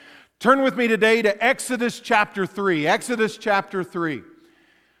Turn with me today to Exodus chapter 3. Exodus chapter 3.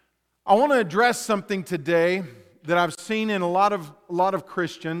 I want to address something today that I've seen in a lot of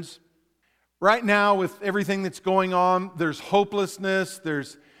Christians. Right now, with everything that's going on, there's hopelessness,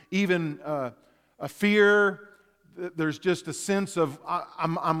 there's even a fear, there's just a sense of I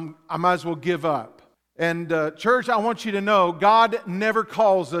might as well give up. And church, I want you to know, God never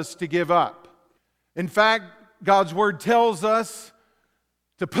calls us to give up. In fact, God's Word tells us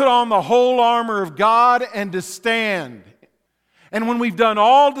to put on the whole armor of God and to stand. And when we've done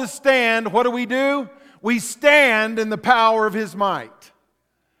all to stand, what do? We stand in the power of His might.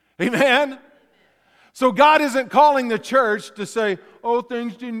 Amen? So God isn't calling the church to say, oh,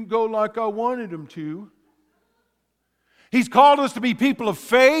 things didn't go like I wanted them to. He's called us to be people of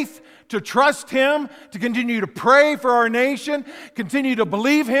faith, to trust Him, to continue to pray for our nation, continue to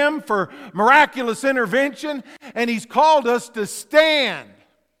believe Him for miraculous intervention, and He's called us to stand.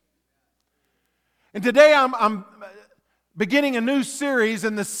 And today I'm beginning a new series,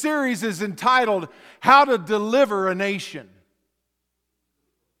 and the series is entitled, How to Deliver a Nation.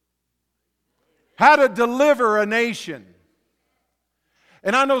 How to deliver a nation.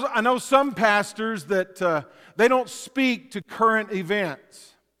 And I know some pastors that they don't speak to current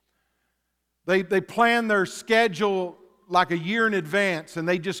events. They plan their schedule like a year in advance, and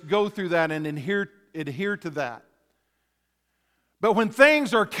they just go through that and adhere to that. But when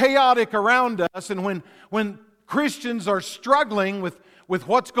things are chaotic around us, and when Christians are struggling with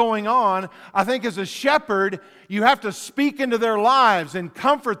what's going on, I think as a shepherd, you have to speak into their lives and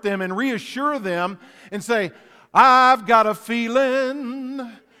comfort them and reassure them and say, I've got a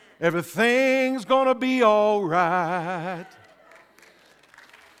feeling everything's going to be all right.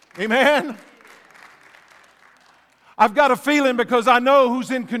 Amen? I've got a feeling because I know who's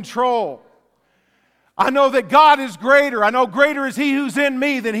in control. I know that God is greater. I know greater is He who's in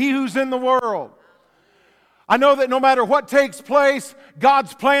me than he who's in the world. I know that no matter what takes place,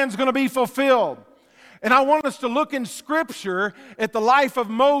 God's plan is going to be fulfilled. And I want us to look in Scripture at the life of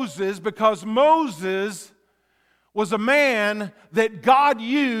Moses, because Moses was a man that God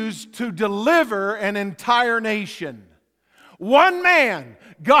used to deliver an entire nation. One man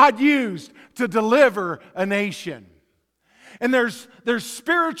God used to deliver a nation. And there's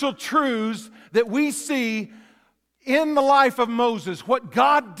spiritual truths that we see in the life of Moses, what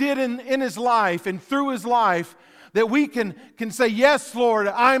God did in his life and through his life, that we can say, yes, Lord,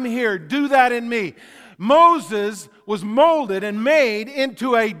 I'm here, do that in me. Moses was molded and made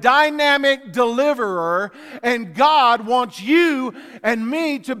into a dynamic deliverer, and God wants you and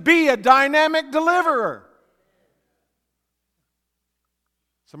me to be a dynamic deliverer.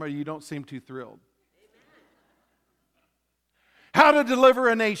 Some of you don't seem too thrilled. How to deliver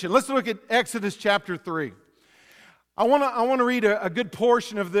a nation. Let's look at Exodus chapter 3. I want to read a good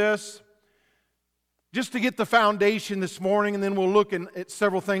portion of this just to get the foundation this morning, and then we'll look at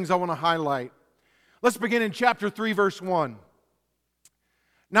several things I want to highlight. Let's begin in chapter 3, verse 1.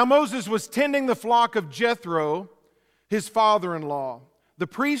 Now Moses was tending the flock of Jethro, his father-in-law, the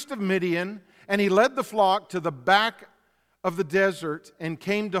priest of Midian, and he led the flock to the back of the desert and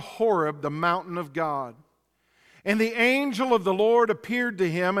came to Horeb, the mountain of God. And the angel of the Lord appeared to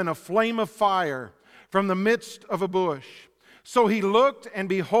him in a flame of fire from the midst of a bush. So he looked, and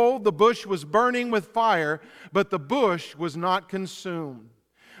behold, the bush was burning with fire, but the bush was not consumed.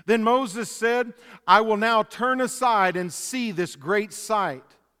 Then Moses said, I will now turn aside and see this great sight,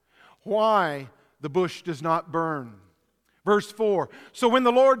 why the bush does not burn. Verse 4, so when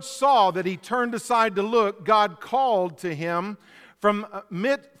the Lord saw that he turned aside to look, God called to him from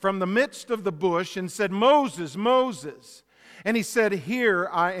the midst of the bush and said, Moses, Moses. And he said, here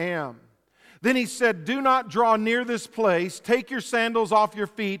I am. Then he said, do not draw near this place. Take your sandals off your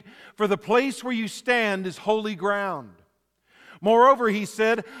feet, for the place where you stand is holy ground. Moreover, he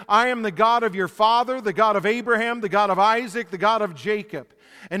said, I am the God of your father, the God of Abraham, the God of Isaac, the God of Jacob.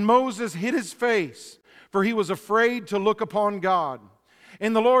 And Moses hid his face, for he was afraid to look upon God.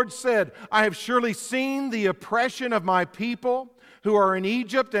 And the Lord said, I have surely seen the oppression of my people who are in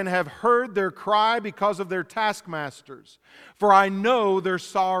Egypt, and have heard their cry because of their taskmasters, for I know their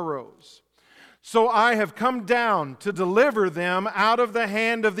sorrows. So I have come down to deliver them out of the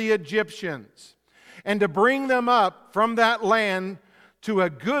hand of the Egyptians, and to bring them up from that land to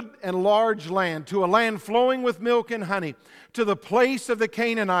a good and large land, to a land flowing with milk and honey, to the place of the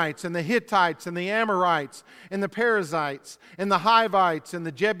Canaanites and the Hittites and the Amorites and the Perizzites and the Hivites and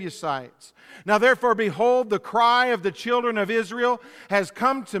the Jebusites. Now therefore, behold, the cry of the children of Israel has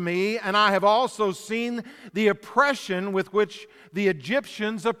come to me, and I have also seen the oppression with which the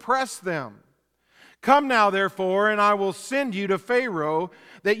Egyptians oppress them. Come now, therefore, and I will send you to Pharaoh,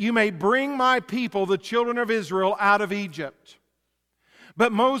 that you may bring my people, the children of Israel, out of Egypt.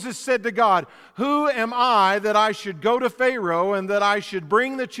 But Moses said to God, Who am I that I should go to Pharaoh, and that I should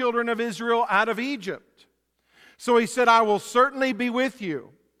bring the children of Israel out of Egypt? So he said, I will certainly be with you,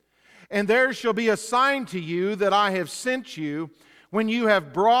 and there shall be a sign to you that I have sent you. When you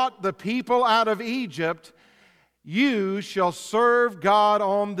have brought the people out of Egypt, you shall serve God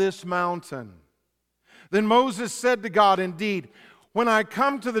on this mountain. Then Moses said to God, Indeed, when I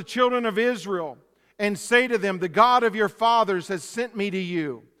come to the children of Israel and say to them, The God of your fathers has sent me to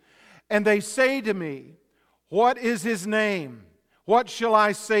you, and they say to me, What is his name? What shall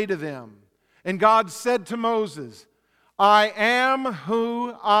I say to them? And God said to Moses, I am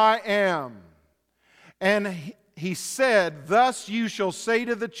who I am. And he said, Thus you shall say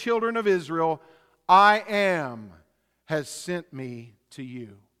to the children of Israel, I am has sent me to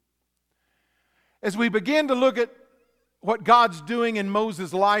you. As we begin to look at what God's doing in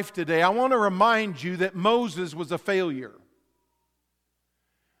Moses' life today, I want to remind you that Moses was a failure.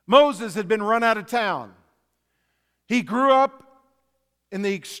 Moses had been run out of town. He grew up in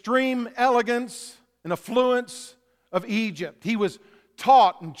the extreme elegance and affluence of Egypt. He was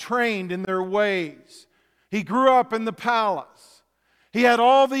taught and trained in their ways. He grew up in the palace. He had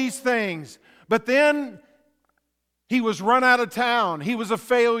all these things, but then he was run out of town. He was a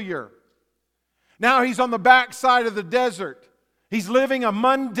failure. Now he's on the backside of the desert. He's living a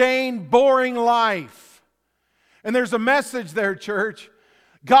mundane, boring life. And there's a message there, church.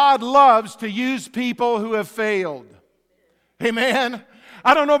 God loves to use people who have failed. Amen.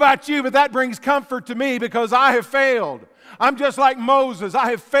 I don't know about you, but that brings comfort to me because I have failed. I'm just like Moses.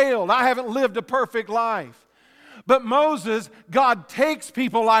 I have failed. I haven't lived a perfect life. But Moses, God takes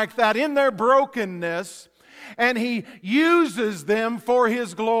people like that in their brokenness, and He uses them for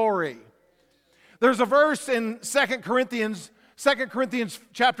His glory. There's a verse in 2 Corinthians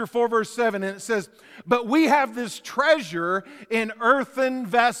chapter 4, verse 7, and it says, But we have this treasure in earthen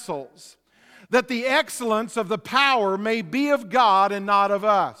vessels, that the excellence of the power may be of God and not of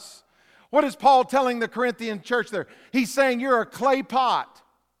us. What is Paul telling the Corinthian church there? He's saying you're a clay pot.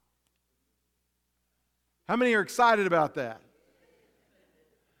 How many are excited about that?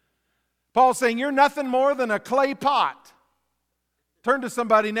 Paul's saying you're nothing more than a clay pot. Turn to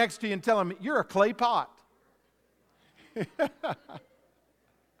somebody next to you and tell them, you're a clay pot.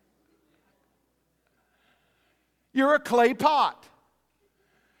 You're a clay pot.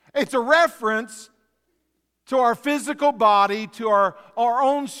 It's a reference to our physical body, to our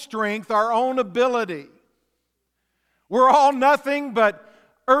own strength, our own ability. We're all nothing but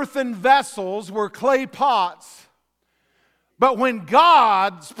earthen vessels. We're clay pots. But when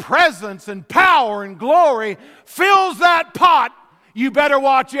God's presence and power and glory fills that pot, you better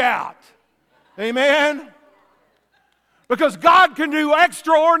watch out. Amen? Because God can do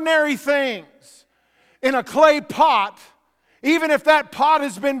extraordinary things in a clay pot, even if that pot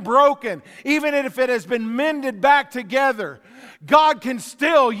has been broken, even if it has been mended back together. God can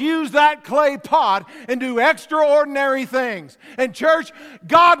still use that clay pot and do extraordinary things. And church,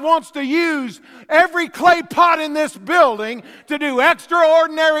 God wants to use every clay pot in this building to do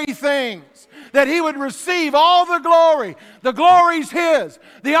extraordinary things. That He would receive all the glory. The glory's His.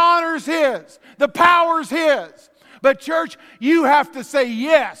 The honor's His. The power's His. But church, you have to say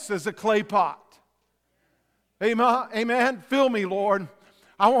yes as a clay pot. Amen. Amen. Fill me, Lord.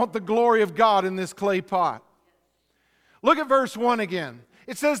 I want the glory of God in this clay pot. Look at verse 1 again.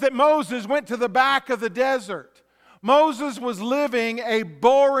 It says that Moses went to the back of the desert. Moses was living a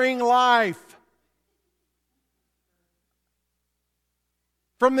boring life.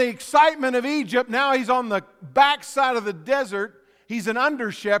 From the excitement of Egypt, now he's on the backside of the desert. He's an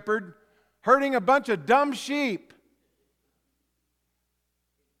under-shepherd herding a bunch of dumb sheep.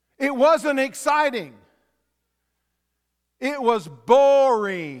 It wasn't exciting. It was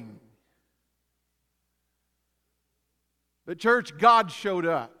boring. But church, God showed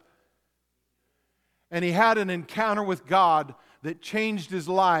up. And he had an encounter with God that changed his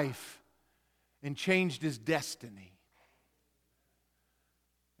life and changed his destiny.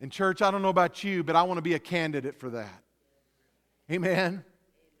 And church, I don't know about you, but I want to be a candidate for that. Amen.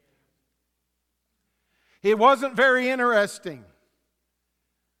 It wasn't very interesting,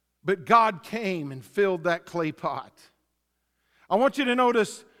 but God came and filled that clay pot. I want you to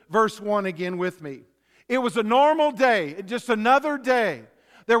notice verse 1 again with me. It was a normal day, just another day.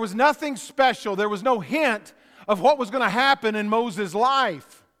 There was nothing special. There was no hint of what was going to happen in Moses'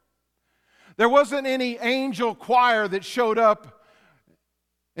 life. There wasn't any angel choir that showed up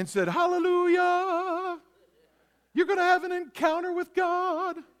and said, hallelujah, you're going to have an encounter with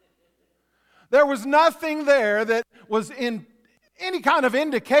God. There was nothing there that was in any kind of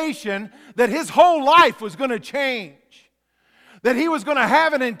indication that his whole life was going to change. That he was going to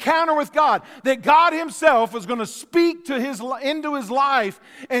have an encounter with God. That God himself was going to speak to into his life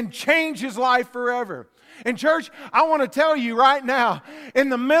and change his life forever. And church, I want to tell you right now, in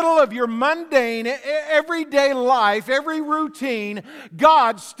the middle of your mundane, everyday life, every routine,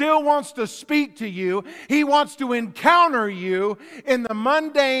 God still wants to speak to you. He wants to encounter you in the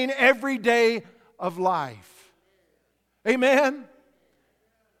mundane, everyday of life. Amen?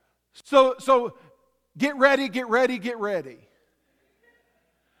 So get ready, get ready, get ready.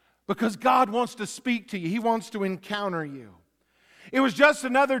 Because God wants to speak to you. He wants to encounter you. It was just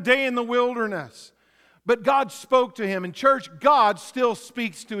another day in the wilderness. But God spoke to him. And church, God still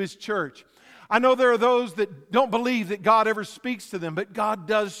speaks to his church. I know there are those that don't believe that God ever speaks to them, but God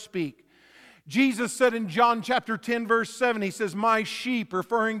does speak. Jesus said in John chapter 10, verse 7, he says, "My sheep,"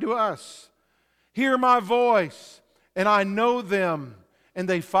 referring to us, "hear my voice, and I know them, and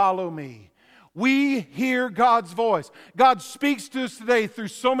they follow me." We hear God's voice. God speaks to us today through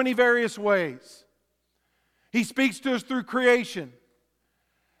so many various ways. He speaks to us through creation.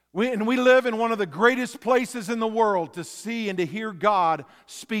 We live in one of the greatest places in the world to see and to hear God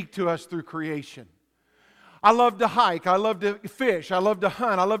speak to us through creation. I love to hike. I love to fish. I love to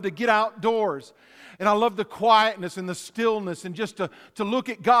hunt. I love to get outdoors. And I love the quietness and the stillness and just to look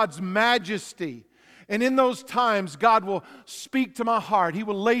at God's majesty. And in those times, God will speak to my heart. He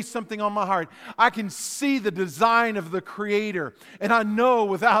will lay something on my heart. I can see the design of the Creator. And I know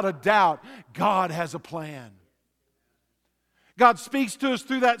without a doubt, God has a plan. God speaks to us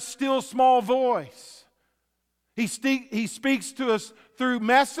through that still small voice. He speaks to us through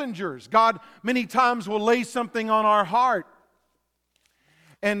messengers. God many times will lay something on our heart.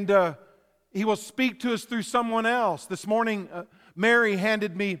 And He will speak to us through someone else. This morning, Mary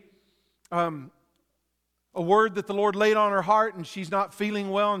handed me a word that the Lord laid on her heart, and she's not feeling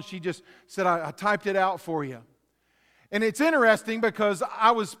well, and she just said, I typed it out for you. And it's interesting because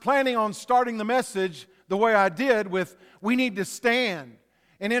I was planning on starting the message the way I did with, we need to stand.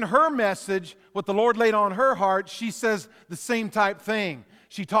 And in her message, what the Lord laid on her heart, she says the same type thing.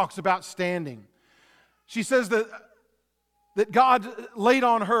 She talks about standing. She says that God laid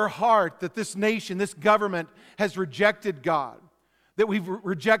on her heart that this nation, this government has rejected God. That we've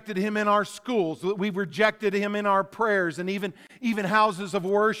rejected Him in our schools, that we've rejected Him in our prayers, and even houses of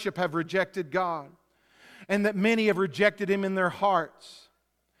worship have rejected God. And that many have rejected Him in their hearts.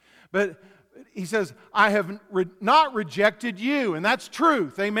 But He says, I have not rejected you. And that's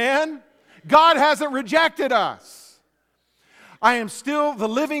truth. Amen? God hasn't rejected us. I am still the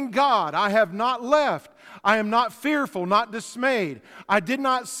living God. I have not left. I am not fearful, not dismayed. I did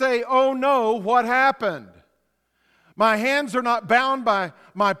not say, oh no, what happened? My hands are not bound by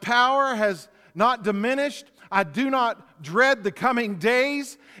my power has not diminished. I do not dread the coming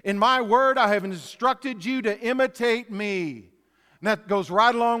days. In my word, I have instructed you to imitate me. And that goes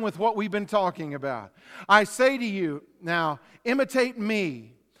right along with what we've been talking about. I say to you now, imitate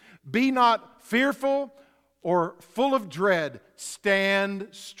me. Be not fearful or full of dread. Stand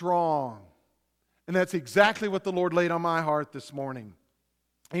strong. And that's exactly what the Lord laid on my heart this morning.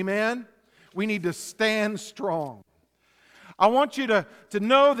 Amen? We need to stand strong. I want you to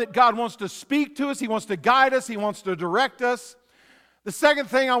know that God wants to speak to us. He wants to guide us. He wants to direct us. The second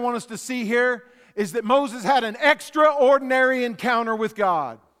thing I want us to see here is that Moses had an extraordinary encounter with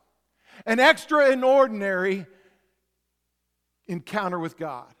God. An extraordinary encounter with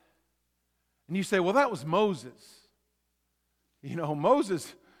God. And you say, well, that was Moses. You know,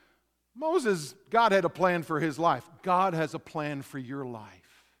 Moses, God had a plan for his life. God has a plan for your life.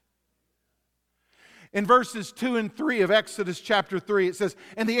 In verses 2 and 3 of Exodus chapter 3, it says,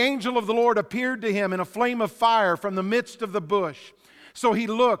 and the angel of the Lord appeared to him in a flame of fire from the midst of the bush. So he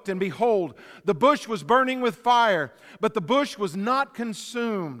looked, and behold, the bush was burning with fire, but the bush was not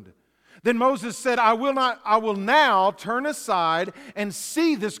consumed. Then Moses said, I will now turn aside and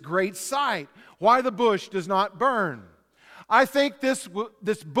see this great sight, why the bush does not burn. I think this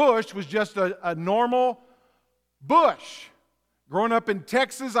bush was just a normal bush. Growing up in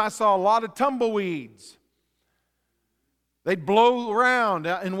Texas, I saw a lot of tumbleweeds. They'd blow around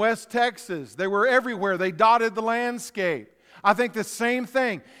in West Texas. They were everywhere. They dotted the landscape. I think the same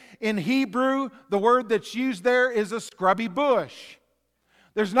thing. In Hebrew, the word that's used there is a scrubby bush.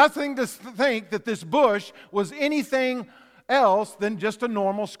 There's nothing to think that this bush was anything else than just a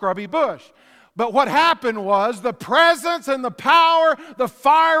normal scrubby bush. But what happened was the presence and the power, the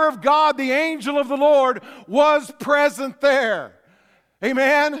fire of God, the angel of the Lord was present there.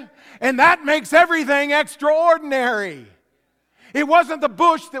 Amen? And that makes everything extraordinary. It wasn't the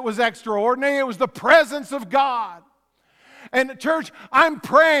bush that was extraordinary, it was the presence of God. And church, I'm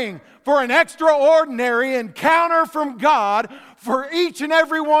praying for an extraordinary encounter from God for each and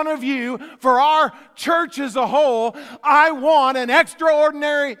every one of you, for our church as a whole. I want an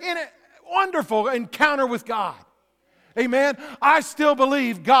extraordinary, wonderful encounter with God. Amen. I still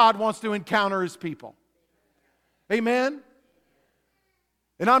believe God wants to encounter His people. Amen.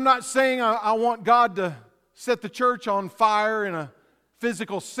 And I'm not saying I want God to set the church on fire in a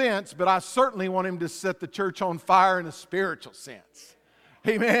physical sense, but I certainly want Him to set the church on fire in a spiritual sense.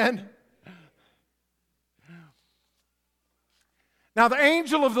 Amen. Now, the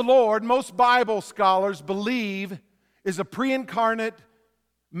angel of the Lord, most Bible scholars believe, is a pre-incarnate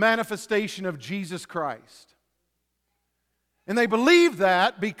manifestation of Jesus Christ. And they believe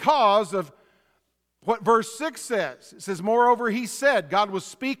that because of what verse 6 says. It says, moreover, He said, God was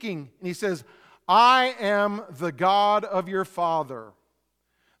speaking, and He says, I am the God of your father,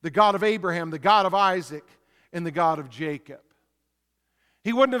 the God of Abraham, the God of Isaac, and the God of Jacob.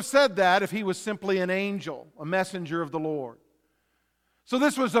 He wouldn't have said that if He was simply an angel, a messenger of the Lord. So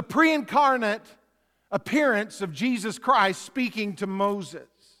this was a pre-incarnate appearance of Jesus Christ speaking to Moses.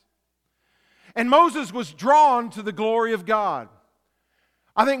 And Moses was drawn to the glory of God.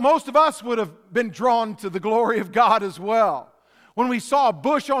 I think most of us would have been drawn to the glory of God as well when we saw a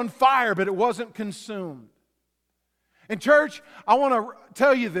bush on fire but it wasn't consumed. And church, I want to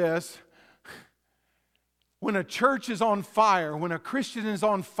tell you this. When a church is on fire, when a Christian is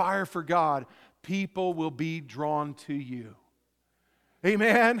on fire for God, people will be drawn to you.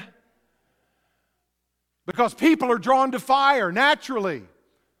 Amen? Because people are drawn to fire naturally.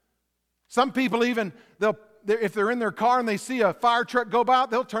 Some people even, if they're in their car and they see a fire truck go by,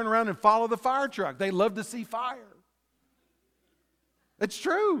 they'll turn around and follow the fire truck. They love to see fire. It's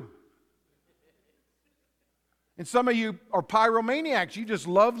true. And some of you are pyromaniacs. You just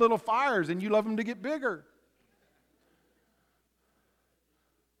love little fires and you love them to get bigger.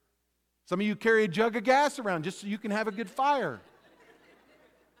 Some of you carry a jug of gas around just so you can have a good fire.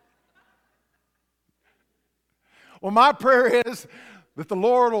 Well, my prayer is that the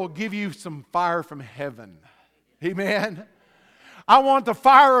Lord will give you some fire from heaven. Amen. I want the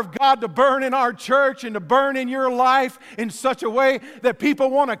fire of God to burn in our church and to burn in your life in such a way that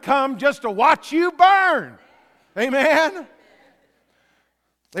people want to come just to watch you burn. Amen.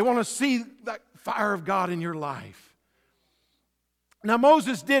 They want to see that fire of God in your life. Now,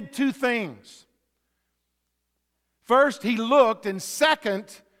 Moses did two things. First, he looked, and second,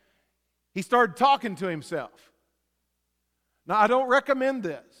 he started talking to himself. Now, I don't recommend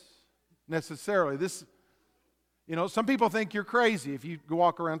this necessarily. Some people think you're crazy if you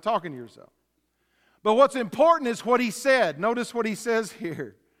walk around talking to yourself. But what's important is what he said. Notice what he says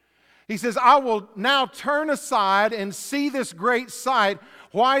here. He says, I will now turn aside and see this great sight,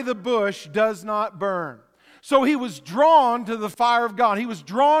 why the bush does not burn. So he was drawn to the fire of God. He was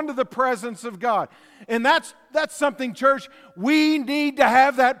drawn to the presence of God. And that's something, church, we need to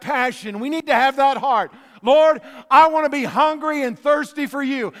have that passion. We need to have that heart. Lord, I want to be hungry and thirsty for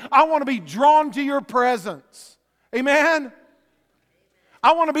you. I want to be drawn to your presence. Amen?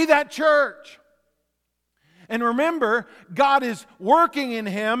 I want to be that church. And remember, God is working in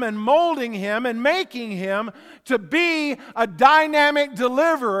him and molding him and making him to be a dynamic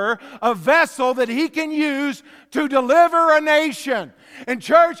deliverer, a vessel that he can use to deliver a nation. And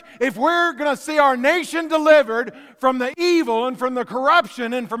church, if we're going to see our nation delivered from the evil and from the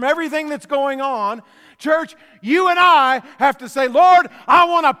corruption and from everything that's going on, church, you and I have to say, Lord, I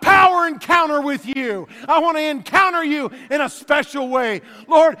want a power encounter with you. I want to encounter you in a special way.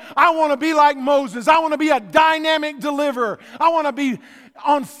 Lord, I want to be like Moses. I want to be a dynamic deliverer. I want to be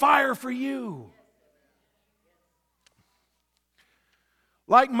on fire for you.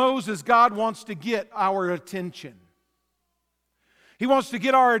 Like Moses, God wants to get our attention. He wants to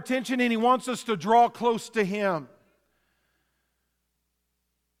get our attention, and he wants us to draw close to him.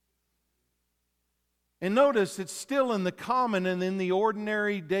 And notice, it's still in the common and in the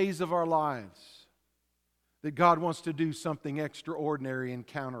ordinary days of our lives that God wants to do something extraordinary,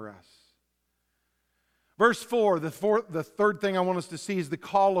 encounter us. Verse 4, the third thing I want us to see is the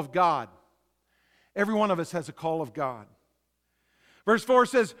call of God. Every one of us has a call of God. Verse 4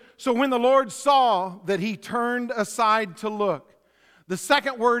 says, so when the Lord saw that he turned aside to look. The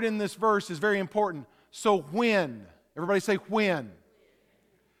second word in this verse is very important. So when. Everybody say when.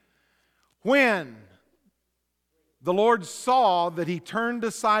 When the Lord saw that he turned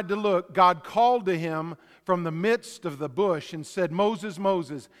aside to look, God called to him from the midst of the bush and said, Moses,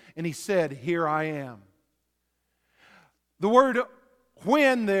 Moses. And he said, here I am. The word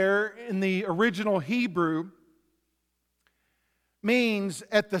when there in the original Hebrew means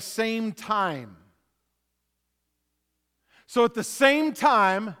at the same time. So at the same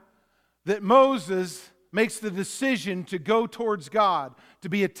time that Moses makes the decision to go towards God, to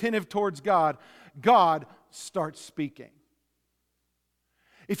be attentive towards God, God starts speaking.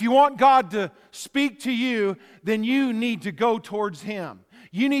 If you want God to speak to you, then you need to go towards Him.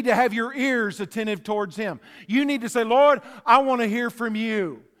 You need to have your ears attentive towards Him. You need to say, Lord, I want to hear from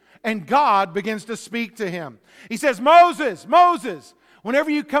you. And God begins to speak to him. He says, Moses, Moses. Whenever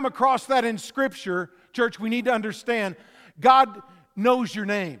you come across that in Scripture, church, we need to understand God knows your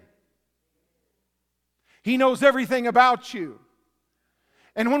name. He knows everything about you.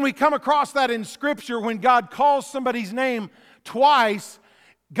 And when we come across that in Scripture, when God calls somebody's name twice,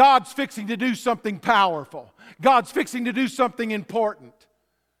 God's fixing to do something powerful. God's fixing to do something important.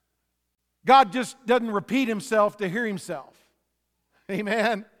 God just doesn't repeat Himself to hear Himself.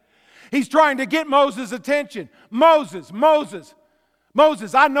 Amen. He's trying to get Moses' attention. Moses, Moses,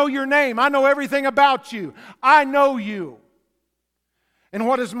 Moses, I know your name. I know everything about you. I know you. And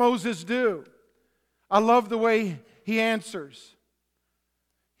what does Moses do? I love the way he answers.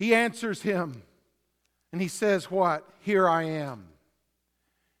 He answers him. And he says what? Here I am.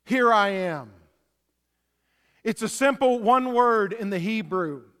 Here I am. It's a simple one word in the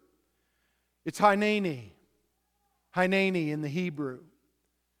Hebrew. It's Hineni. Hineni in the Hebrew.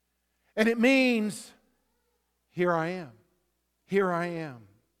 And it means, here I am. Here I am.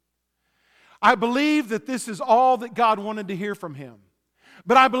 I believe that this is all that God wanted to hear from him.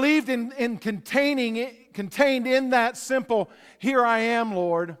 But I believed in contained in that simple, here I am,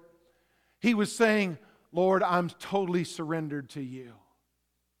 Lord. He was saying, Lord, I'm totally surrendered to you.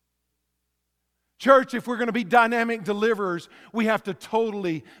 Church, if we're going to be dynamic deliverers, we have to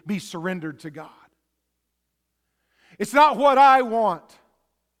totally be surrendered to God. It's not what I want.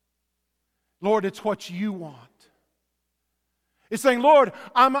 Lord, it's what you want. It's saying, Lord,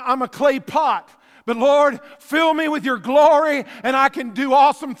 I'm a clay pot, but Lord, fill me with your glory and I can do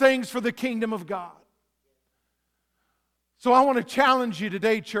awesome things for the kingdom of God. So I want to challenge you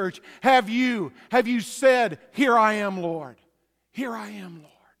today, church. Have you said, here I am, Lord. Here I am, Lord.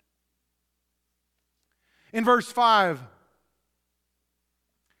 In verse 5,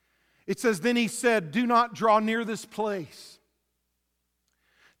 it says, then he said, do not draw near this place.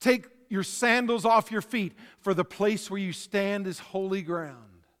 Take your sandals off your feet, for the place where you stand is holy ground.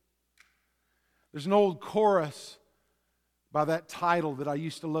 There's an old chorus by that title that I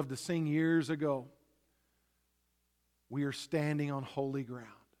used to love to sing years ago. We are standing on holy ground.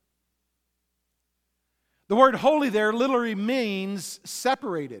 The word holy there literally means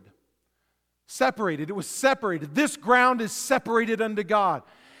separated. Separated. It was separated. This ground is separated unto God.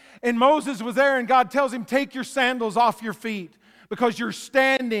 And Moses was there and God tells him, take your sandals off your feet because you're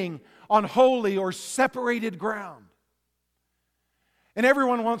standing on holy or separated ground. And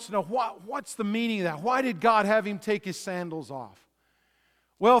everyone wants to know, what's the meaning of that? Why did God have him take his sandals off?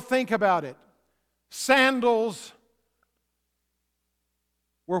 Well, think about it. Sandals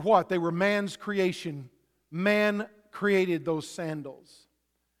were what? They were man's creation. Man created those sandals.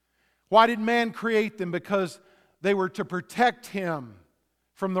 Why did man create them? Because they were to protect him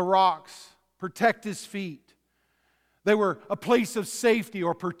from the rocks, protect his feet. They were a place of safety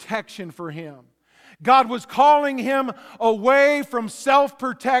or protection for him. God was calling him away from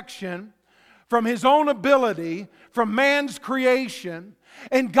self-protection, from his own ability, from man's creation.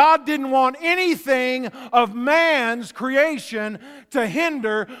 And God didn't want anything of man's creation to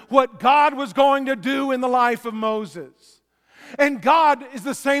hinder what God was going to do in the life of Moses. And God is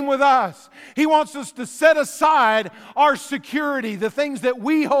the same with us. He wants us to set aside our security, the things that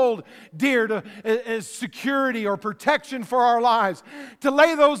we hold dear as security or protection for our lives, to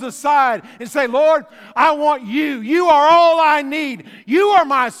lay those aside and say, Lord, I want you. You are all I need. You are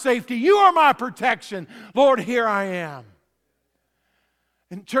my safety. You are my protection. Lord, here I am.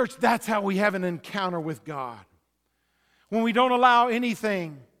 And church, that's how we have an encounter with God. When we don't allow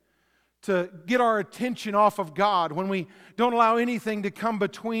anything to get our attention off of God, when we don't allow anything to come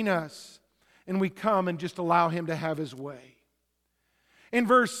between us, and we come and just allow Him to have His way. In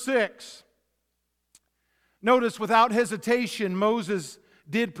verse 6, notice without hesitation, Moses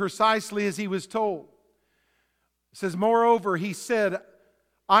did precisely as he was told. It says, moreover, he said,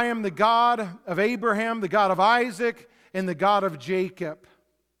 I am the God of Abraham, the God of Isaac, and the God of Jacob.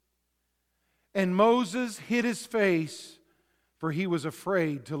 And Moses hid his face, for he was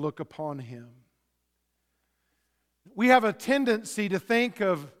afraid to look upon him. We have a tendency to think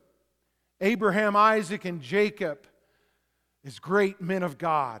of Abraham, Isaac, and Jacob as great men of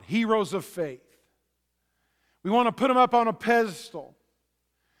God, heroes of faith. We want to put them up on a pedestal.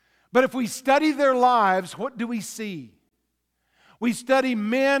 But if we study their lives, what do we see? We study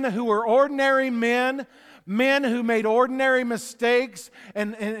men who were ordinary men, men who made ordinary mistakes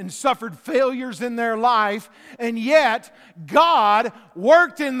and suffered failures in their life, and yet God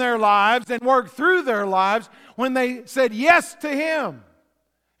worked in their lives and worked through their lives when they said yes to Him.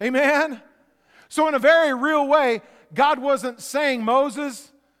 Amen? So in a very real way, God wasn't saying,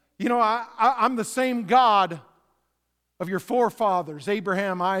 Moses, I'm the same God of your forefathers,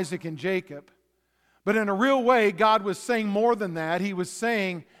 Abraham, Isaac, and Jacob. But in a real way, God was saying more than that. He was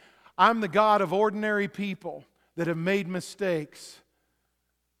saying, I'm the God of ordinary people that have made mistakes,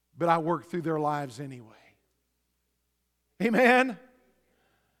 but I work through their lives anyway. Amen?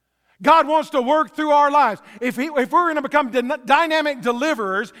 God wants to work through our lives. If we're going to become dynamic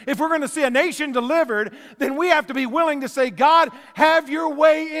deliverers, if we're going to see a nation delivered, then we have to be willing to say, God, have your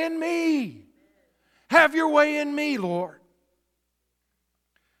way in me. Have your way in me, Lord.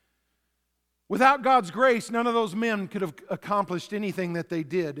 Without God's grace, none of those men could have accomplished anything that they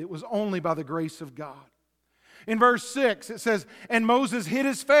did. It was only by the grace of God. In verse 6, it says, and Moses hid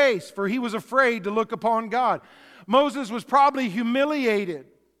his face, for he was afraid to look upon God. Moses was probably humiliated.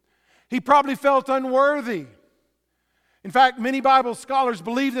 He probably felt unworthy. In fact, many Bible scholars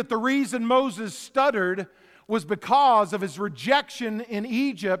believe that the reason Moses stuttered was because of his rejection in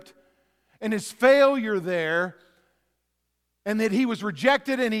Egypt and his failure there, and that he was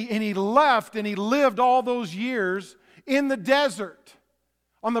rejected and he left and he lived all those years in the desert,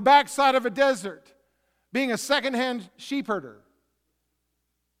 on the backside of a desert, being a secondhand sheep herder.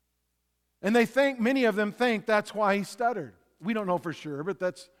 And many of them think that's why he stuttered. We don't know for sure, but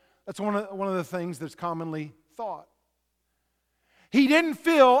that's one of the things that's commonly thought. He didn't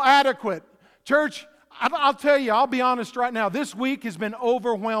feel adequate. Church, I'll tell you, I'll be honest right now, this week has been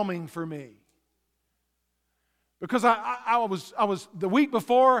overwhelming for me. Because I was the week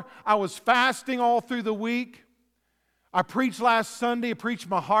before, I was fasting all through the week. I preached last Sunday, I preached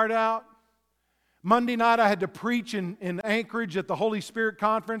my heart out. Monday night I had to preach in Anchorage at the Holy Spirit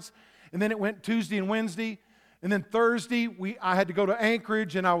Conference. And then it went Tuesday and Wednesday. And then Thursday, I had to go to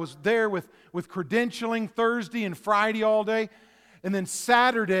Anchorage, and I was there with credentialing Thursday and Friday all day. And then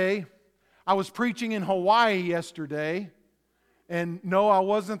Saturday, I was preaching in Hawaii yesterday. And no, I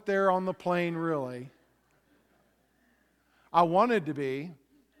wasn't there on the plane really. I wanted to be.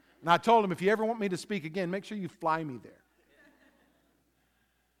 And I told him, if you ever want me to speak again, make sure you fly me there.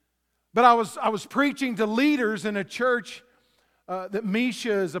 But I was preaching to leaders in a church that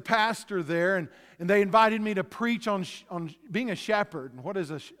Misha is a pastor there, and they invited me to preach on being a shepherd and what is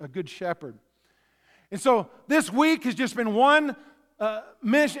a good shepherd. And so this week has just been one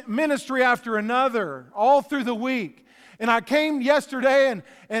ministry after another all through the week. And I came yesterday,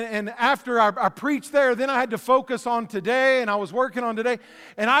 and after I preached there, then I had to focus on today, and I was working on today.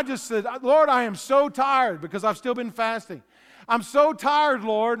 And I just said, Lord, I am so tired because I've still been fasting. I'm so tired,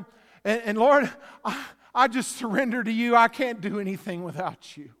 Lord. And Lord, I just surrender to you. I can't do anything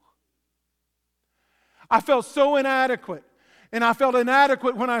without you. I felt so inadequate. And I felt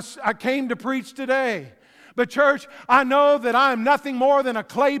inadequate when I came to preach today. But church, I know that I am nothing more than a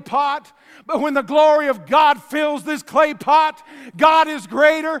clay pot. But when the glory of God fills this clay pot, God is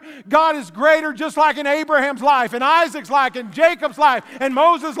greater. God is greater, just like in Abraham's life, and Isaac's life, and Jacob's life, and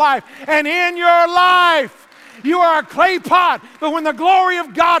Moses' life. And in your life, you are a clay pot. But when the glory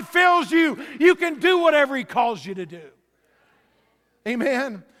of God fills you, you can do whatever He calls you to do.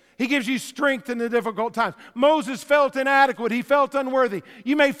 Amen. He gives you strength in the difficult times. Moses felt inadequate. He felt unworthy.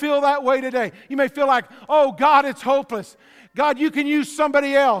 You may feel that way today. You may feel like, oh, God, it's hopeless. God, you can use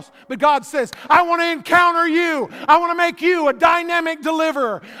somebody else. But God says, I want to encounter you. I want to make you a dynamic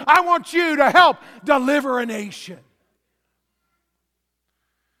deliverer. I want you to help deliver a nation.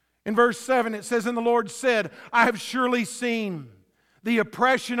 In verse 7, it says, and the Lord said, I have surely seen the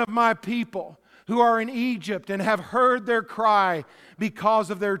oppression of my people who are in Egypt, and have heard their cry because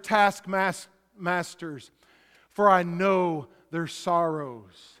of their taskmasters, for I know their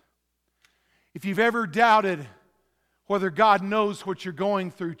sorrows. If you've ever doubted whether God knows what you're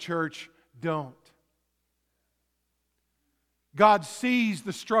going through, church, don't. God sees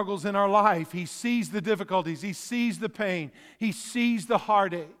the struggles in our life. He sees the difficulties. He sees the pain. He sees the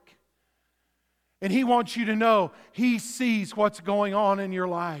heartache. And He wants you to know He sees what's going on in your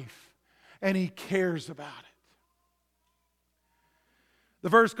life. And He cares about it. The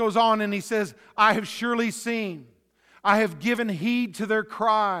verse goes on and he says, I have surely seen. I have given heed to their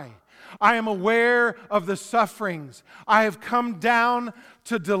cry. I am aware of the sufferings. I have come down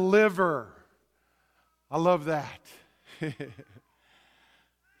to deliver. I love that.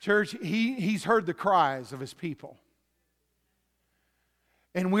 Church, He's heard the cries of His people.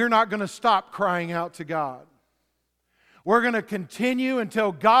 And we're not going to stop crying out to God. We're going to continue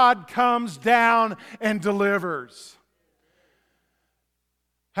until God comes down and delivers.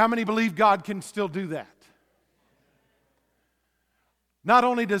 How many believe God can still do that? Not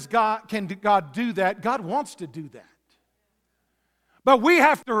only can God do that, God wants to do that. But we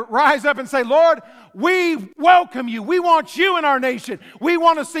have to rise up and say, Lord, we welcome you. We want you in our nation. We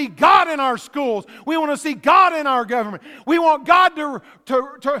want to see God in our schools. We want to see God in our government. We want God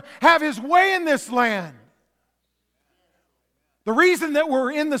to have His way in this land. The reason that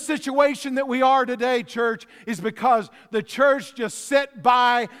we're in the situation that we are today, church, is because the church just sat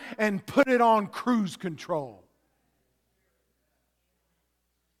by and put it on cruise control.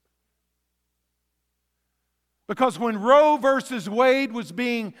 Because when Roe versus Wade was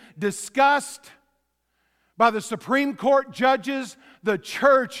being discussed by the Supreme Court judges, the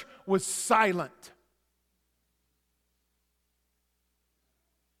church was silent.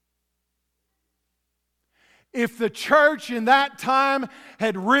 If the church in that time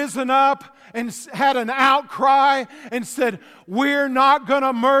had risen up and had an outcry and said, we're not going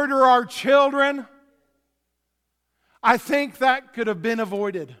to murder our children, I think that could have been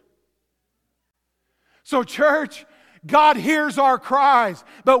avoided. So church, God hears our cries,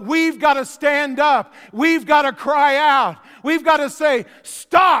 but we've got to stand up. We've got to cry out. We've got to say,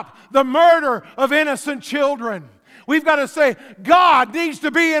 stop the murder of innocent children. We've got to say, God needs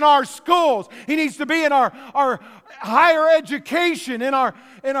to be in our schools. He needs to be in our higher education, in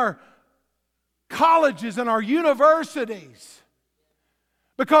our colleges, and our universities.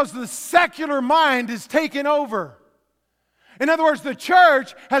 Because the secular mind is taken over. In other words, the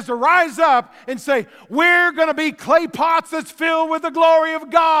church has to rise up and say, we're going to be clay pots that's filled with the glory of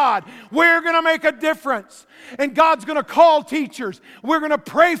God. We're going to make a difference. And God's going to call teachers. We're going to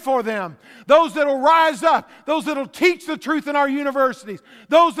pray for them. Those that will rise up. Those that will teach the truth in our universities.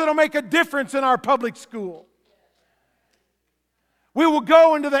 Those that will make a difference in our public school. We will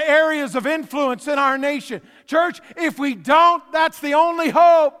go into the areas of influence in our nation. Church, if we don't, that's the only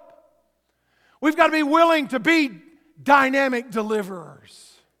hope. We've got to be willing to be dynamic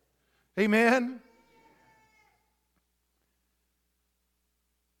deliverers. Amen.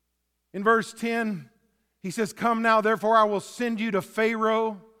 In verse 10, he says, come now, therefore I will send you to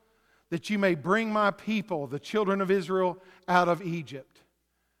Pharaoh, that you may bring my people, the children of Israel, out of Egypt.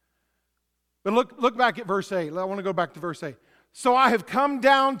 But look back at verse 8. I want to go back to verse 8. So I have come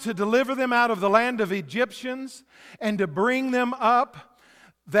down to deliver them out of the land of Egyptians and to bring them up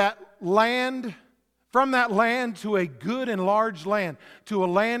from that land to a good and large land, to a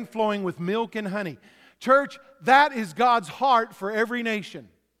land flowing with milk and honey. Church, that is God's heart for every nation.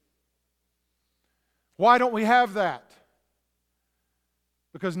 Why don't we have that?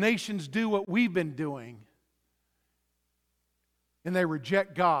 Because nations do what we've been doing, and they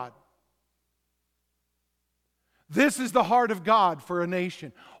reject God. This is the heart of God for a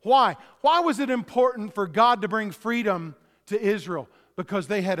nation. Why? Why was it important for God to bring freedom to Israel? Because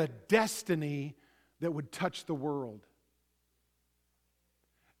they had a destiny that would touch the world.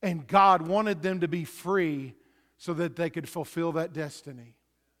 And God wanted them to be free so that they could fulfill that destiny.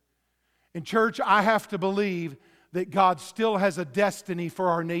 In church, I have to believe that God still has a destiny for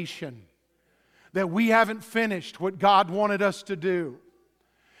our nation. That we haven't finished what God wanted us to do.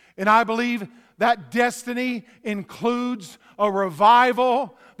 And I believe that destiny includes a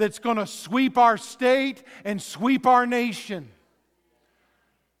revival that's going to sweep our state and sweep our nation.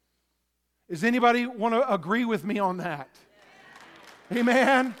 Does anybody want to agree with me on that?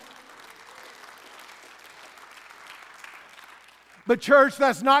 Amen. But church,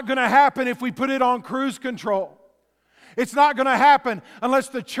 that's not going to happen if we put it on cruise control. It's not going to happen unless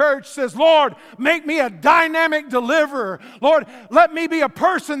the church says, Lord, make me a dynamic deliverer. Lord, let me be a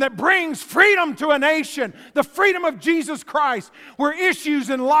person that brings freedom to a nation. The freedom of Jesus Christ, where issues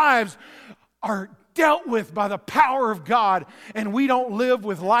in lives are dealt with by the power of God, and we don't live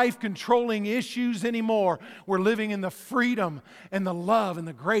with life-controlling issues anymore. We're living in the freedom and the love and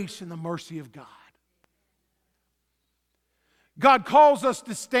the grace and the mercy of God. God calls us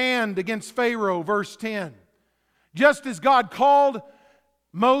to stand against Pharaoh, verse 10. Just as God called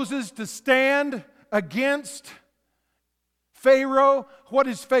Moses to stand against Pharaoh, what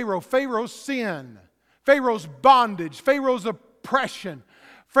is Pharaoh? Pharaoh's sin, Pharaoh's bondage, Pharaoh's oppression.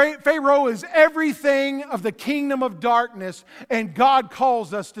 Pharaoh is everything of the kingdom of darkness, and God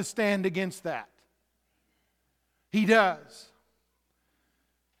calls us to stand against that. He does.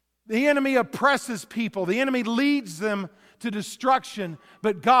 The enemy oppresses people. The enemy leads them to destruction,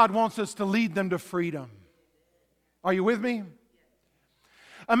 but God wants us to lead them to freedom. Are you with me?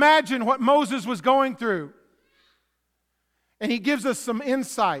 Imagine what Moses was going through. And he gives us some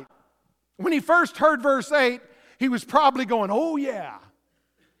insight. When he first heard verse 8, he was probably going, oh yeah.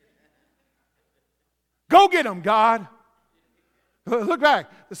 Go get them, God. Look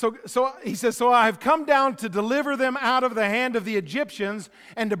back. So he says, so I have come down to deliver them out of the hand of the Egyptians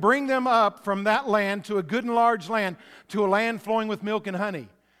and to bring them up from that land to a good and large land, to a land flowing with milk and honey.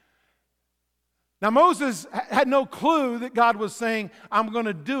 Now Moses had no clue that God was saying, I'm going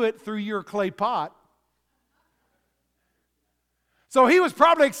to do it through your clay pot. So he was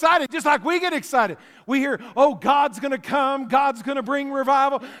probably excited, just like we get excited. We hear, oh, God's going to come. God's going to bring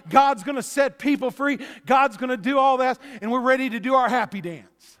revival. God's going to set people free. God's going to do all that. And we're ready to do our happy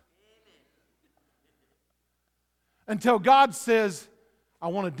dance. Until God says, I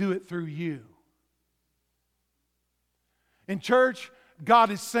want to do it through you. In church,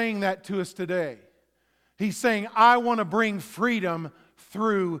 God is saying that to us today. He's saying, I want to bring freedom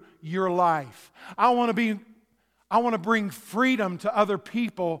through your life. I want to bring freedom to other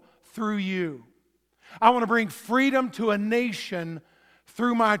people through you. I want to bring freedom to a nation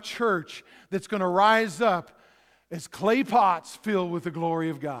through my church that's going to rise up as clay pots filled with the glory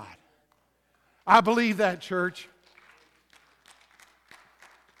of God. I believe that, church.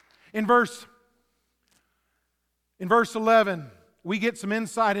 In verse 11, we get some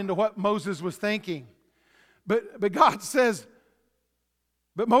insight into what Moses was thinking. But God says,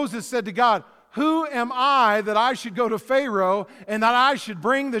 but Moses said to God, who am I that I should go to Pharaoh and that I should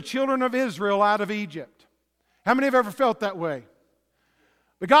bring the children of Israel out of Egypt? How many have ever felt that way?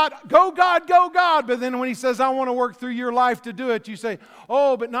 But God, go God, go God. But then when He says, I want to work through your life to do it, you say,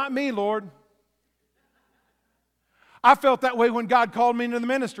 oh, but not me, Lord. I felt that way when God called me into the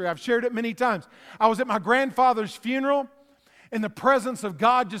ministry. I've shared it many times. I was at my grandfather's funeral, and the presence of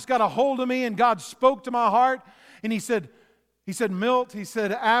God just got a hold of me, and God spoke to my heart. And He said, Milt, He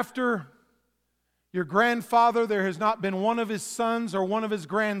said, after your grandfather, there has not been one of his sons or one of his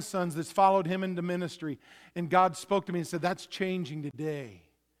grandsons that's followed him into ministry. And God spoke to me and said, that's changing today.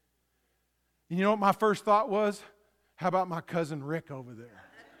 And you know what my first thought was? How about my cousin Rick over there?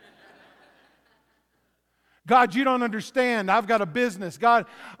 God, you don't understand. I've got a business. God,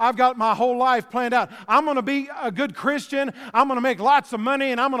 I've got my whole life planned out. I'm going to be a good Christian. I'm going to make lots of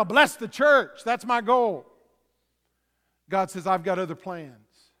money, and I'm going to bless the church. That's my goal. God says, I've got other plans.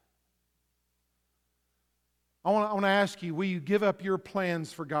 I want to ask you, will you give up your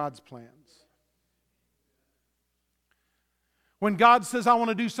plans for God's plans? When God says, I want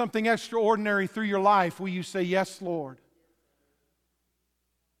to do something extraordinary through your life, will you say, yes, Lord?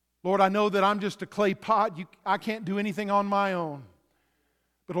 Lord, I know that I'm just a clay pot. I can't do anything on my own.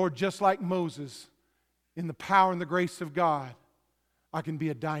 But Lord, just like Moses, in the power and the grace of God, I can be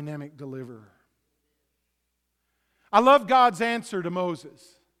a dynamic deliverer. I love God's answer to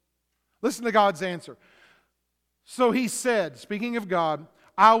Moses. Listen to God's answer. So He said, speaking of God,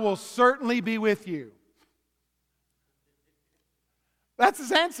 I will certainly be with you. That's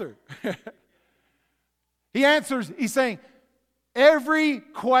His answer. He answers, He's saying, every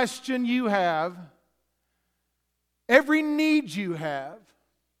question you have, every need you have,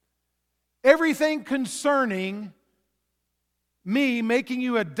 everything concerning me making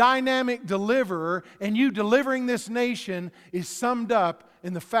you a dynamic deliverer and you delivering this nation is summed up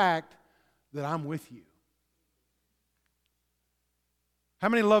in the fact that I'm with you. How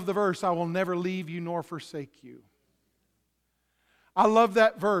many love the verse, I will never leave you nor forsake you? I love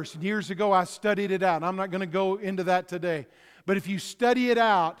that verse. Years ago I studied it out. I'm not going to go into that today. But if you study it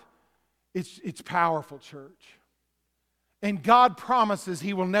out, it's powerful, church. And God promises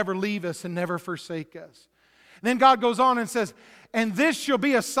He will never leave us and never forsake us. And then God goes on and says, and this shall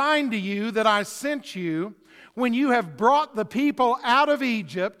be a sign to you that I sent you. When you have brought the people out of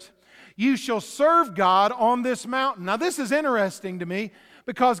Egypt, you shall serve God on this mountain. Now this is interesting to me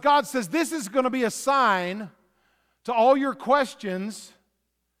because God says this is going to be a sign to all your questions.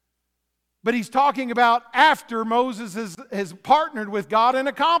 But He's talking about after Moses has partnered with God and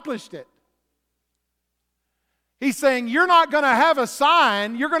accomplished it. He's saying, you're not going to have a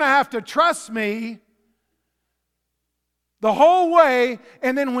sign. You're going to have to trust me the whole way.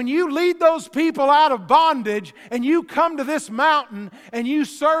 And then when you lead those people out of bondage and you come to this mountain and you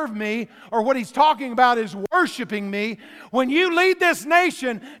serve me, or what He's talking about is worshiping me. When you lead this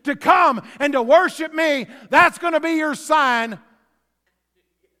nation to come and to worship me, that's going to be your sign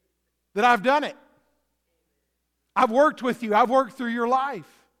that I've done it. I've worked with you. I've worked through your life.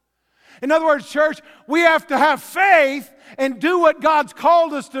 In other words, church, we have to have faith and do what God's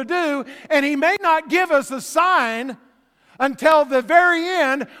called us to do. And He may not give us a sign until the very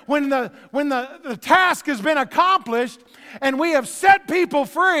end when the task has been accomplished and we have set people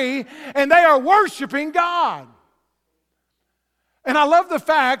free and they are worshiping God. And I love the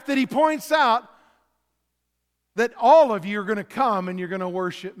fact that He points out that all of you are going to come and you're going to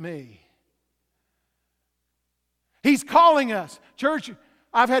worship me. He's calling us. Church,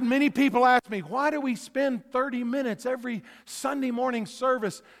 I've had many people ask me, why do we spend 30 minutes every Sunday morning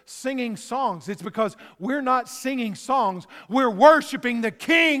service singing songs? It's because we're not singing songs. We're worshiping the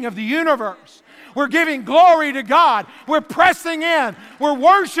King of the universe. We're giving glory to God. We're pressing in. We're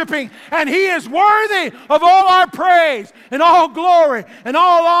worshiping. And He is worthy of all our praise and all glory and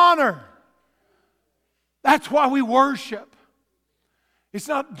all honor. That's why we worship. It's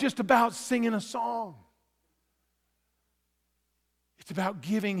not just about singing a song. It's about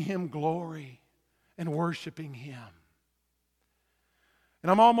giving Him glory and worshiping Him.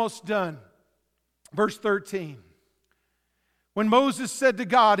 And I'm almost done. Verse 13. When Moses said to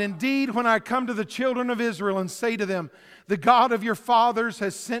God, "Indeed, when I come to the children of Israel and say to them, 'The God of your fathers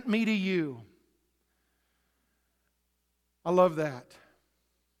has sent me to you.'" I love that.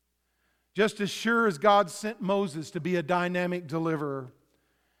 Just as sure as God sent Moses to be a dynamic deliverer,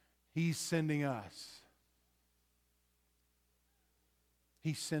 He's sending us.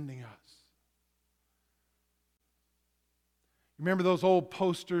 He's sending us. Remember those old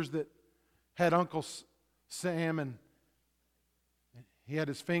posters that had Uncle Sam, and he had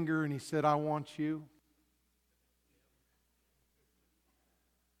his finger and he said, "I want you"?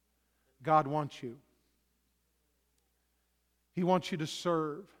 God wants you. He wants you to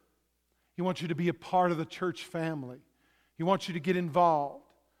serve. He wants you to be a part of the church family. He wants you to get involved.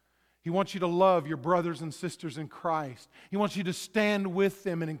 He wants you to love your brothers and sisters in Christ. He wants you to stand with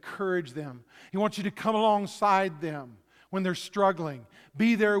them and encourage them. He wants you to come alongside them when they're struggling.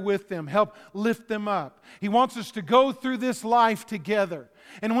 Be there with them. Help lift them up. He wants us to go through this life together.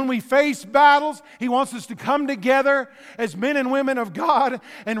 And when we face battles, He wants us to come together as men and women of God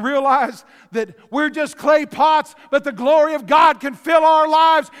and realize that we're just clay pots, but the glory of God can fill our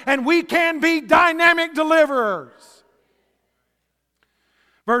lives and we can be dynamic deliverers.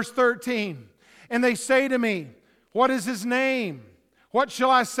 Verse 13, and they say to me, "What is his name? What shall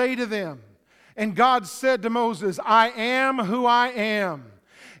I say to them?" And God said to Moses, "I am who I am."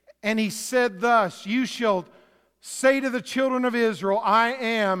 And He said thus, "You shall say to the children of Israel, 'I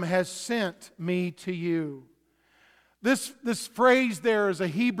am has sent me to you.'" This phrase there is a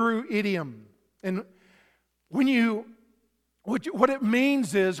Hebrew idiom. And what it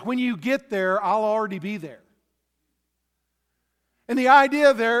means is, when you get there, I'll already be there. And the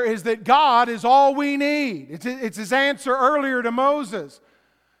idea there is that God is all we need. It's His answer earlier to Moses.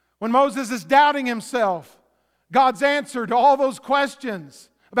 When Moses is doubting himself, God's answer to all those questions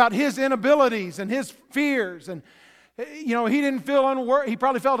about his inabilities and his fears, and he didn't feel unworthy. He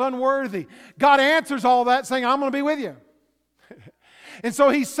probably felt unworthy. God answers all that saying, "I'm going to be with you." And so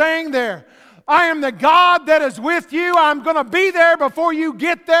He's saying there, "I am the God that is with you. I'm going to be there before you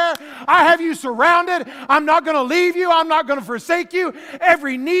get there. I have you surrounded. I'm not going to leave you. I'm not going to forsake you.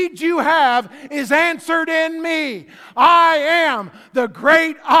 Every need you have is answered in me. I am the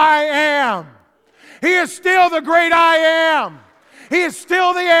great I am." He is still the great I am. He is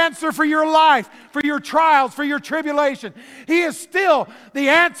still the answer for your life, for your trials, for your tribulation. He is still the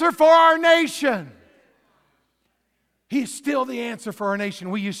answer for our nation. He is still the answer for our nation.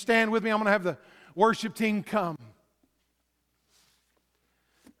 Will you stand with me? I'm going to have the worship team come.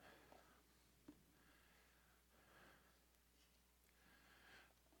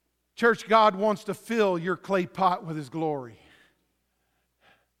 Church, God wants to fill your clay pot with His glory.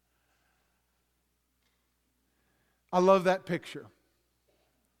 I love that picture.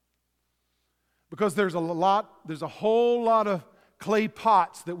 Because there's a whole lot of clay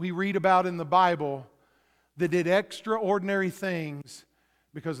pots that we read about in the Bible that did extraordinary things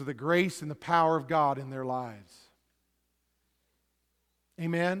because of the grace and the power of God in their lives.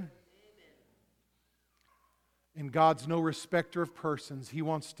 Amen? And God's no respecter of persons. He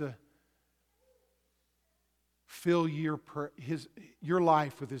wants to fill your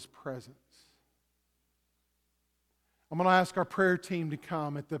life with His presence. I'm going to ask our prayer team to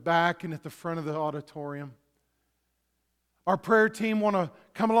come at the back and at the front of the auditorium. Our prayer team want to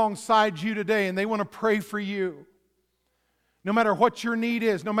come alongside you today, and they want to pray for you. No matter what your need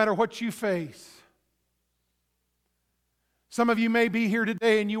is, no matter what you face. Some of you may be here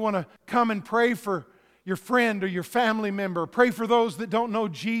today and you want to come and pray for your friend or your family member. Pray for those that don't know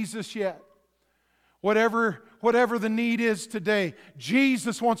Jesus yet. Whatever the need is today,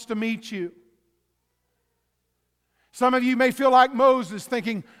 Jesus wants to meet you. Some of you may feel like Moses,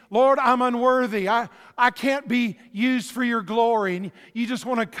 thinking, "Lord, I'm unworthy. I can't be used for your glory." And you just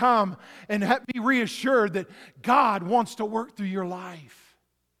want to come and be reassured that God wants to work through your life.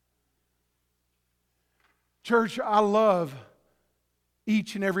 Church, I love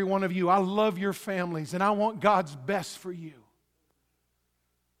each and every one of you. I love your families, and I want God's best for you.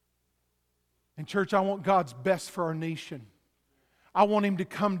 And church, I want God's best for our nation. I want Him to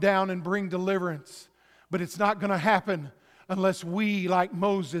come down and bring deliverance. But it's not going to happen unless we, like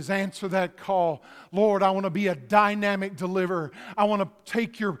Moses, answer that call. Lord, I want to be a dynamic deliverer. I want to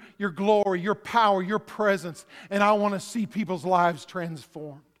take your glory, your power, your presence, and I want to see people's lives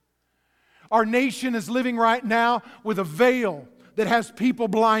transformed. Our nation is living right now with a veil that has people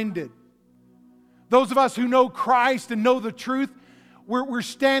blinded. Those of us who know Christ and know the truth, we're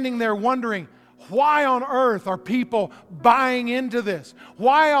standing there wondering, why on earth are people buying into this?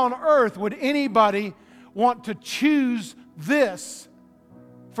 Why on earth would anybody want to choose this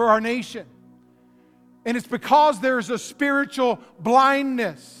for our nation? And it's because there's a spiritual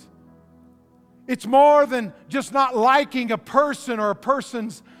blindness. It's more than just not liking a person or a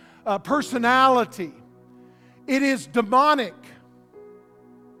person's personality. It is demonic.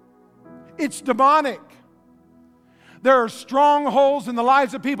 It's demonic. There are strongholds in the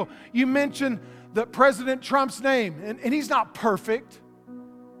lives of people. You mentioned President Trump's name, and he's not perfect.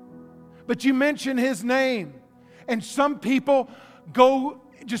 But you mention his name, and some people go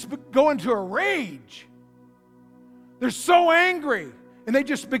into a rage. They're so angry, and they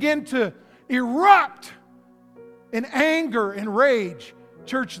just begin to erupt in anger and rage.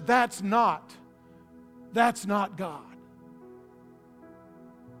 Church, that's not God.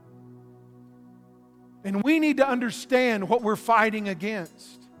 And we need to understand what we're fighting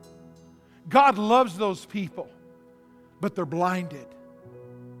against. God loves those people, but they're blinded.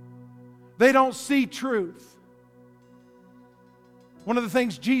 They don't see truth. One of the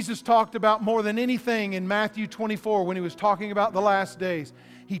things Jesus talked about more than anything in Matthew 24 when He was talking about the last days,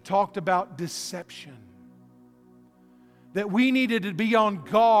 He talked about deception. That we needed to be on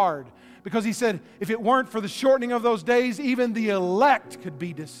guard because He said if it weren't for the shortening of those days, even the elect could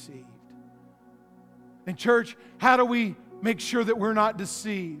be deceived. And church, how do we make sure that we're not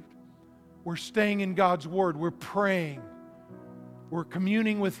deceived? We're staying in God's Word. We're praying. We're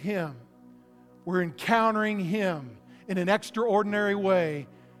communing with Him. We're encountering Him in an extraordinary way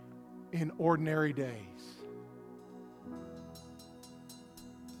in ordinary days.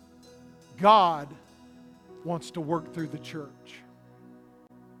 God wants to work through the church.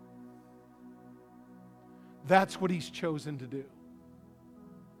 That's what He's chosen to do.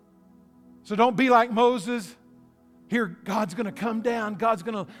 So don't be like Moses. Here, God's going to come down. God's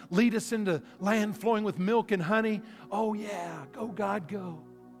going to lead us into land flowing with milk and honey. Oh yeah, go God, go.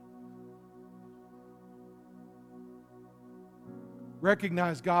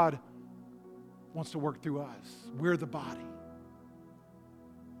 Recognize God wants to work through us. We're the body.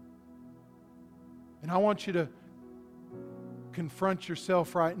 And I want you to confront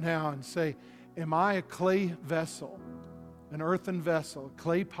yourself right now and say, am I a clay vessel, an earthen vessel, a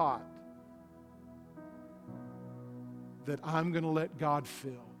clay pot that I'm going to let God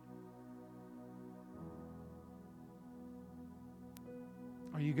fill?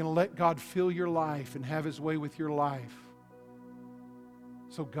 Are you going to let God fill your life and have His way with your life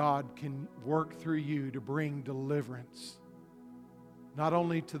so God can work through you to bring deliverance? Not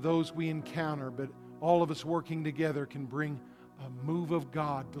only to those we encounter, but all of us working together can bring a move of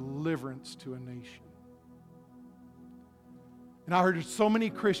God, deliverance to a nation. And I heard so many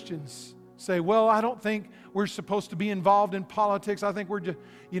Christians say, well, I don't think we're supposed to be involved in politics. I think we're just,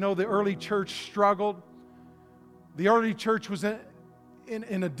 the early church struggled. The early church was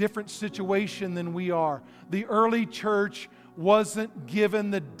in a different situation than we are. The early church wasn't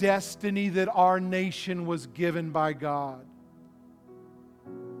given the destiny that our nation was given by God.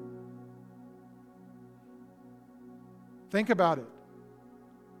 Think about it.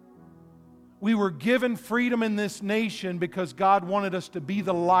 We were given freedom in this nation because God wanted us to be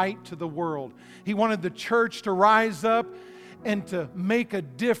the light to the world. He wanted the church to rise up and to make a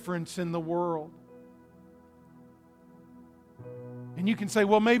difference in the world. And you can say,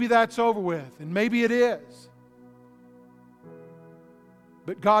 well, maybe that's over with, and maybe it is.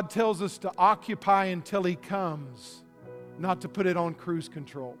 But God tells us to occupy until He comes, not to put it on cruise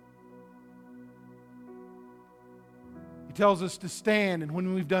control. He tells us to stand, and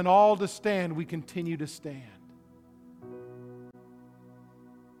when we've done all to stand, we continue to stand.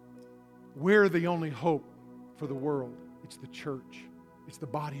 We're the only hope for the world. It's the church. It's the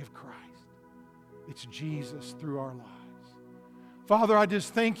body of Christ. It's Jesus through our lives. Father, I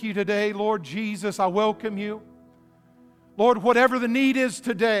just thank You today. Lord Jesus, I welcome You. Lord, whatever the need is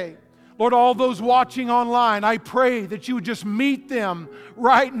today, Lord, all those watching online, I pray that You would just meet them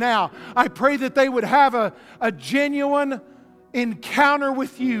right now. I pray that they would have a genuine encounter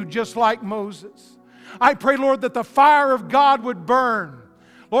with You just like Moses. I pray, Lord, that the fire of God would burn.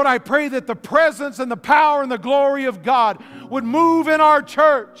 Lord, I pray that the presence and the power and the glory of God would move in our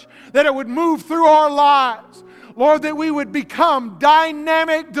church, that it would move through our lives. Lord, that we would become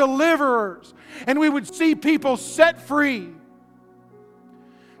dynamic deliverers and we would see people set free.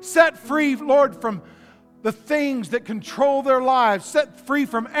 Set free, Lord, from the things that control their lives. Set free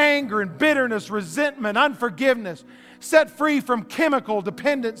from anger and bitterness, resentment, unforgiveness. Set free from chemical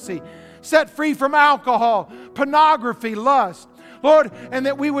dependency. Set free from alcohol, pornography, lust. Lord, and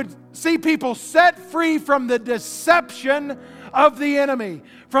that we would see people set free from the deception of the enemy,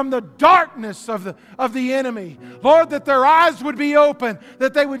 from the darkness of the enemy. Lord, that their eyes would be open,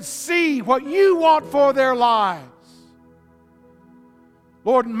 that they would see what you want for their lives.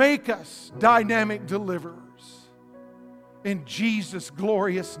 Lord, make us dynamic deliverers. In Jesus'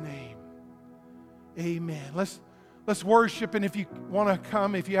 glorious name, amen. Let's worship, and if you want to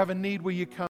come, if you have a need, will you come?